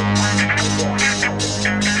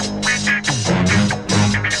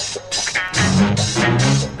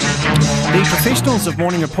 The professionals of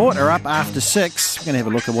Morning Report are up after 6. We're going to have a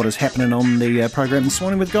look at what is happening on the programme this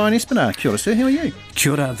morning with Guy and Espinard. Kia ora, sir. How are you?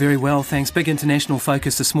 Kia ora. Very well, thanks. Big international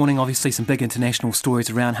focus this morning. Obviously, some big international stories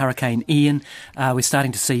around Hurricane Ian. We're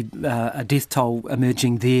starting to see a death toll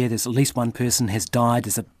emerging there. There's at least one person has died.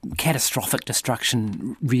 There's a catastrophic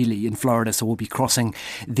destruction, really, in Florida, so we'll be crossing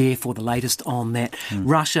there for the latest on that.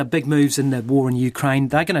 Russia, big moves in the war in Ukraine.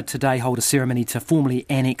 They're going to today hold a ceremony to formally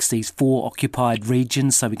annex these 4 occupied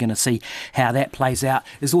regions, so we're going to see how that plays out.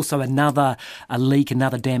 There's also another leak,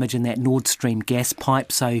 another damage in that Nord Stream gas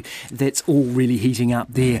pipe, so that's all really heating up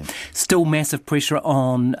there. Still massive pressure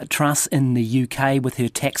on Truss in the UK with her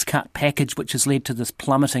tax cut package, which has led to this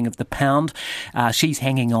plummeting of the pound. She's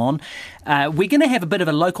hanging on. We're going to have a bit of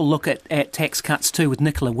a local look at tax cuts too with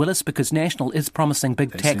Nicola Willis, because National is promising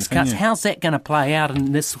big tax cuts. How's that going to play out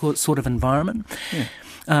in this sort of environment?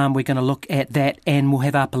 We're going to look at that, and we'll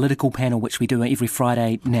have our political panel, which we do every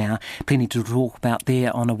Friday now. Plenty to talk about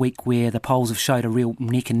there on a week where the polls have showed a real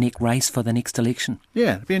neck-and-neck race for the next election.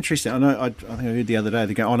 Yeah, it'd be interesting. I know. I think I heard the other day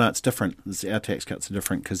they go, "Oh no, it's different. Our tax cuts are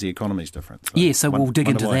different because the economy's different." So we'll dig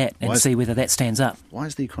into that and see whether that stands up. Why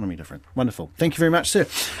is the economy different? Wonderful. Thank you very much, sir.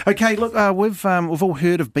 Okay, look, we've all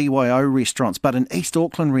heard of BYO restaurants, but an East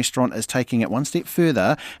Auckland restaurant is taking it one step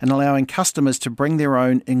further and allowing customers to bring their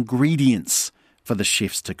own ingredients for the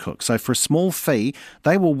chefs to cook. So for a small fee,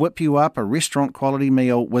 they will whip you up a restaurant quality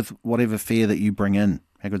meal with whatever fare that you bring in.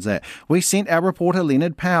 How good's that? We sent our reporter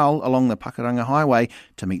Leonard Powell along the Pakuranga Highway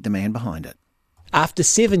to meet the man behind it. After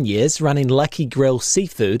 7 years running Lucky Grill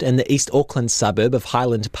Seafood in the East Auckland suburb of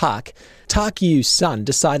Highland Park, Takiu's son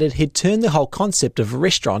decided he'd turn the whole concept of a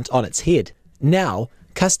restaurant on its head. Now,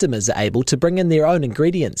 customers are able to bring in their own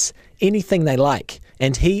ingredients, anything they like,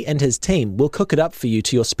 and he and his team will cook it up for you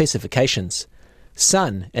to your specifications.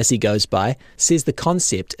 Sun, as he goes by, says the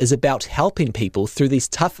concept is about helping people through these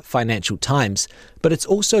tough financial times, but it's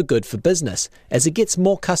also good for business as it gets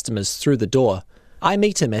more customers through the door. I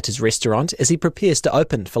meet him at his restaurant as he prepares to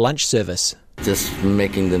open for lunch service. Just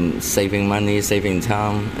making them saving money, saving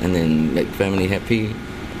time, and then make family happy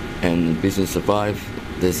and business survive.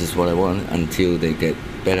 This is what I want until they get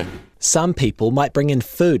better. Some people might bring in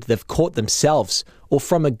food they've caught themselves or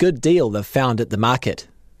from a good deal they've found at the market.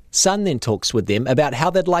 Sun then talks with them about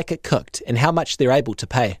how they'd like it cooked and how much they're able to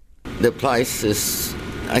pay. The price is,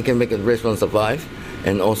 I can make a restaurant survive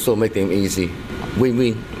and also make them easy.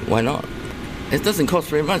 Win-win, why not? It doesn't cost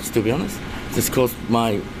very much, to be honest. It just costs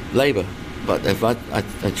my labour. But if I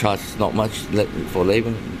charge not much for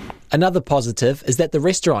labour. Another positive is that the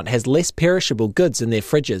restaurant has less perishable goods in their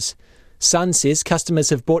fridges. Sun says customers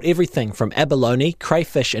have bought everything from abalone,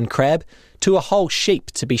 crayfish and crab to a whole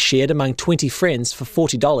sheep to be shared among 20 friends for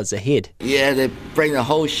 $40 a head. Yeah, they bring the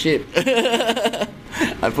whole sheep. I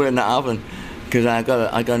put it in the oven because I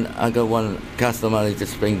got one customer who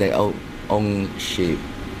just bring their own sheep.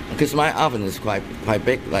 Because my oven is quite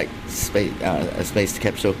big, like a space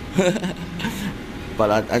capsule.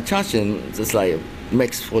 But I charge them just like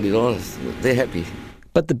max $40. They're happy.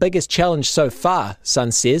 But the biggest challenge so far,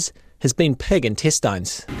 Sun says, has been pig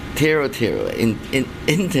intestines. Taro,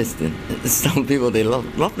 intestine. Some people, they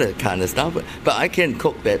love that kind of stuff. But I can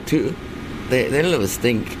cook that too. They little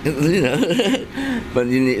stink, you know. But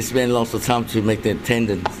you need to spend lots of time to make the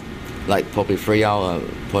tendons, like probably 3 hours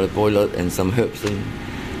for the boiler and some herbs.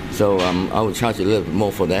 So I would charge a little bit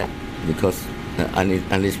more for that because I need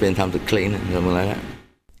to spend time to clean and something like that.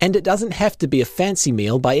 And it doesn't have to be a fancy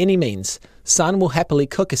meal by any means. Sun will happily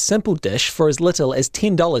cook a simple dish for as little as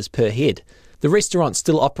 $10 per head. The restaurant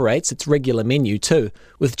still operates its regular menu too,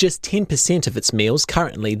 with just 10% of its meals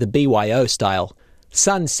currently the BYO style.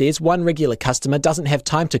 Sun says one regular customer doesn't have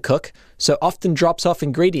time to cook, so often drops off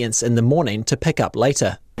ingredients in the morning to pick up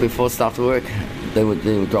later. Before start work, they would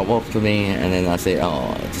drop off to me, and then I say,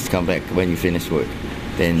 just come back when you finish work.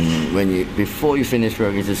 Then before you finish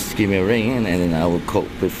work, you just give me a ring, and then I will cook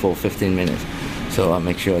before 15 minutes. So I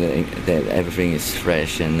make sure that everything is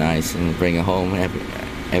fresh and nice and bring it home,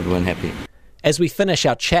 everyone happy. As we finish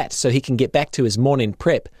our chat so he can get back to his morning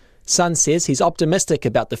prep, Sun says he's optimistic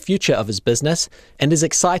about the future of his business and is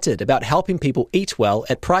excited about helping people eat well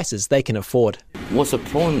at prices they can afford. What's the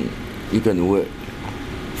point you're going to work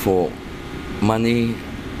for money,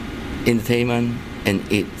 entertainment,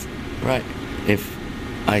 and eat, right? If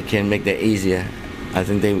I can make that easier, I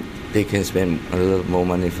think they can spend a little more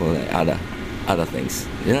money for other things,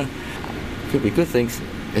 you know? Could be good things.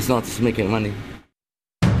 It's not just making money.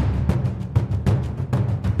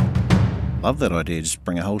 Love that idea. Just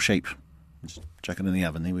bring a whole sheep. Just chuck it in the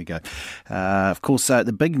oven. There we go. Of course,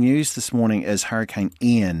 the big news this morning is Hurricane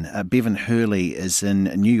Ian. Bevan Hurley is in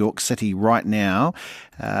New York City right now,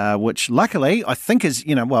 which luckily I think is,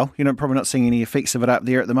 you're probably not seeing any effects of it up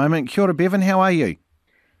there at the moment. Kia ora, Bevan. How are you?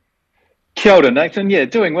 Kia ora, Nathan. Yeah,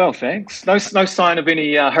 doing well, thanks. No sign of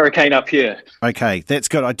any hurricane up here. Okay, that's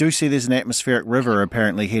good. I do see there's an atmospheric river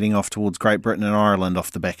apparently heading off towards Great Britain and Ireland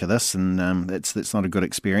off the back of this, and that's not a good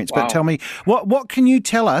experience. Wow. But tell me, what can you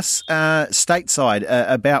tell us stateside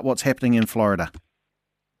about what's happening in Florida?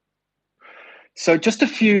 So just a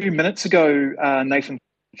few minutes ago, Nathan,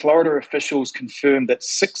 Florida officials confirmed that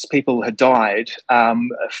 6 people had died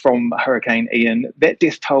from Hurricane Ian. That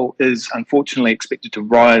death toll is unfortunately expected to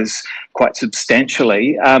rise quite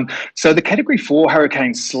substantially. So the Category 4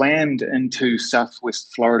 hurricane slammed into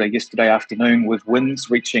southwest Florida yesterday afternoon with winds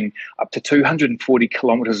reaching up to 240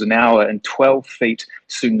 kilometres an hour and 12 feet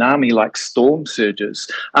tsunami-like storm surges.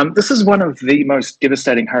 This is one of the most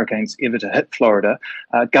devastating hurricanes ever to hit Florida.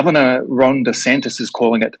 Governor Ron DeSantis is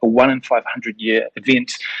calling it a 1-in-500-year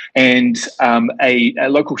event. And a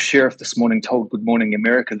local sheriff this morning told Good Morning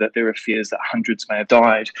America that there are fears that hundreds may have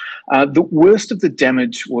died. The worst of the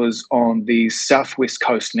damage was on the southwest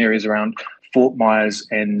coast and areas around Fort Myers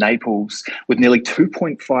and Naples, with nearly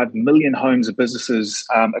 2.5 million homes and businesses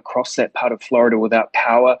across that part of Florida without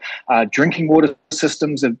power. Drinking water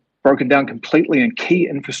systems have broken down completely and key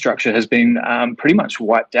infrastructure has been pretty much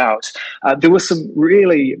wiped out. There were some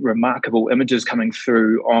really remarkable images coming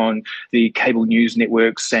through on the cable news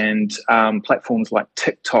networks and platforms like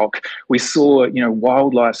TikTok. We saw,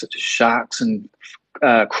 wildlife such as sharks and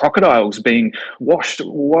crocodiles being washed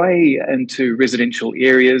way into residential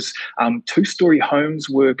areas. 2-story homes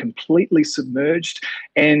were completely submerged.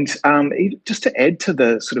 And just to add to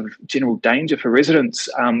the sort of general danger for residents,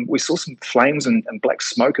 we saw some flames and black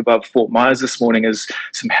smoke above Fort Myers this morning as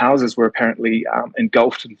some houses were apparently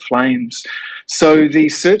engulfed in flames. So the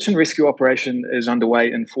search and rescue operation is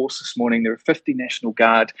underway in force this morning. There are 50 National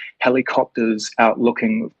Guard helicopters out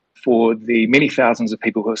looking for the many thousands of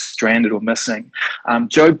people who are stranded or missing.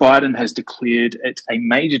 Joe Biden has declared it a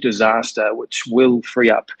major disaster, which will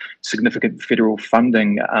free up significant federal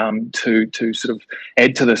funding to sort of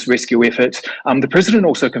add to this rescue effort. The president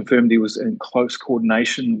also confirmed he was in close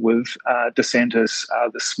coordination with DeSantis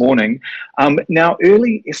this morning. Now,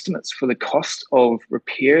 early estimates for the cost of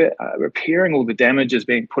repairing all the damage is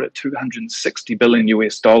being put at $260 billion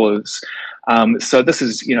US. So this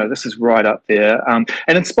is right up there. And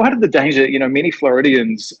in spite of the danger, many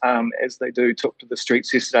Floridians, as they do, took to the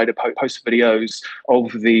streets yesterday to post videos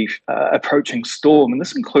of the approaching storm. And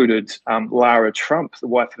this included Lara Trump, the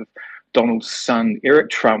wife of Donald's son, Eric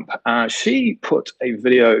Trump. She put a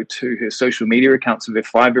video to her social media accounts of her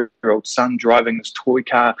 5-year-old son driving this toy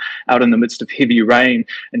car out in the midst of heavy rain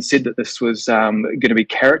and said that this was going to be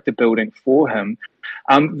character building for him.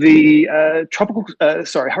 Hurricane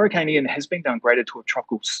Ian has been downgraded to a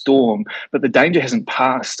tropical storm, but the danger hasn't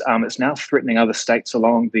passed. It's now threatening other states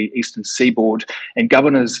along the eastern seaboard, and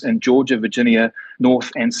governors in Georgia, Virginia,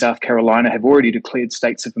 North and South Carolina have already declared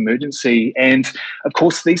states of emergency. And of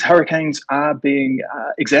course, these hurricanes are being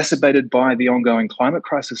exacerbated by the ongoing climate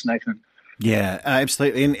crisis, Nathan. Yeah,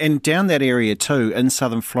 absolutely. And down that area too, in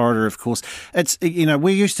southern Florida, of course, it's, we're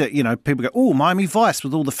used to, people go, oh, Miami Vice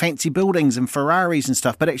with all the fancy buildings and Ferraris and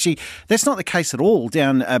stuff. But actually, that's not the case at all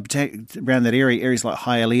down around that area, areas like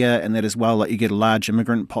Hialeah and that as well. Like you get a large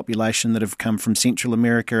immigrant population that have come from Central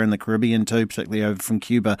America and the Caribbean too, particularly over from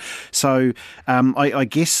Cuba. So I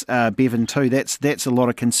guess, Bevan, too, that's a lot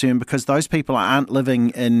of concern because those people aren't living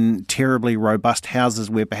in terribly robust houses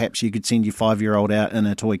where perhaps you could send your 5-year-old out in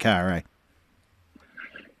a toy car, eh?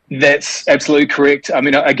 That's absolutely correct. I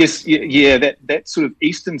mean, I guess, that sort of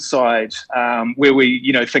eastern side where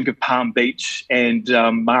we, think of Palm Beach and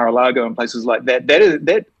Mar-a-Lago and places like that,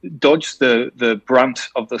 that dodged the brunt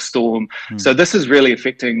of the storm. So this is really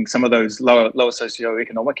affecting some of those lower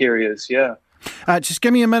socioeconomic areas, yeah. Just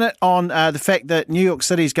give me a minute on the fact that New York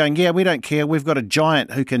City is going, we don't care. We've got a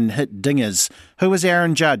giant who can hit dingers. Who is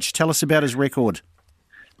Aaron Judge? Tell us about his record.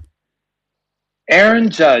 Aaron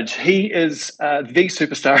Judge, he is the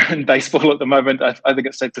superstar in baseball at the moment, I think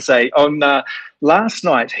it's safe to say. On last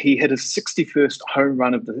night, he hit his 61st home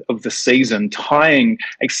run of the season, tying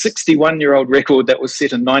a 61-year-old record that was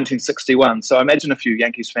set in 1961. So I imagine a few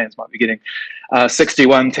Yankees fans might be getting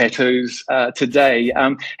 61 tattoos today.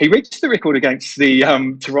 He reached the record against the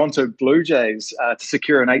Toronto Blue Jays to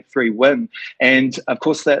secure an 8-3 win. And, of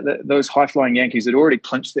course, those high-flying Yankees had already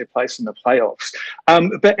clinched their place in the playoffs.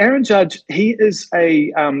 But Aaron Judge, he is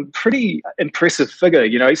a pretty impressive figure.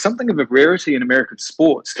 He's something of a rarity in American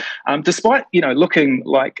sports. Despite, looking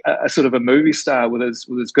like a sort of a movie star with his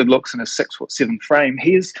good looks and his 6'7" frame,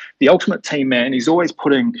 he is the ultimate team man. He's always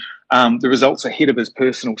putting the results ahead of his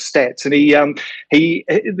personal stats. And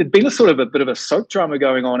there'd been a bit of a soap drama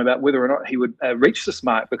going on about whether or not he would reach this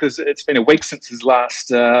mark because it's been a week since his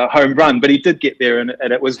last home run, but he did get there and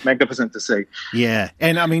it was magnificent to see. Yeah.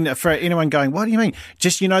 And I mean, for anyone going, what do you mean?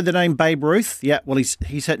 Just, the name Babe Ruth? Yeah, well, he's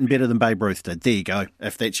hitting better than Babe Ruth did. There you go,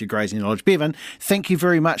 if that's your grazing knowledge. Bevan, thank you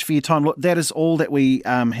very much for your time. Look, that is all that we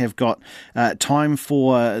have got time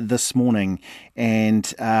for this morning. And,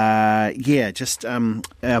 just our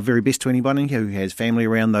very best to anybody who has family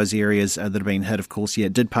around those areas that have been hit. Of course,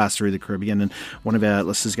 it did pass through the Caribbean. And one of our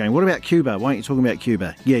listeners going, what about Cuba? Why aren't you talking about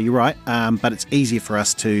Cuba? Yeah, you're right. But it's easier for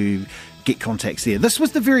us to get contacts there. This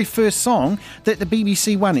was the very first song that the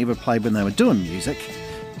BBC One ever played when they were doing music.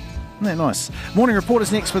 Isn't that nice? Morning Report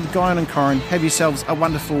is next with Guyon and Corin. Have yourselves a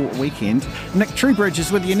wonderful weekend. Nick Truebridge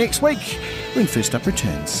is with you next week when First Up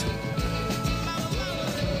returns.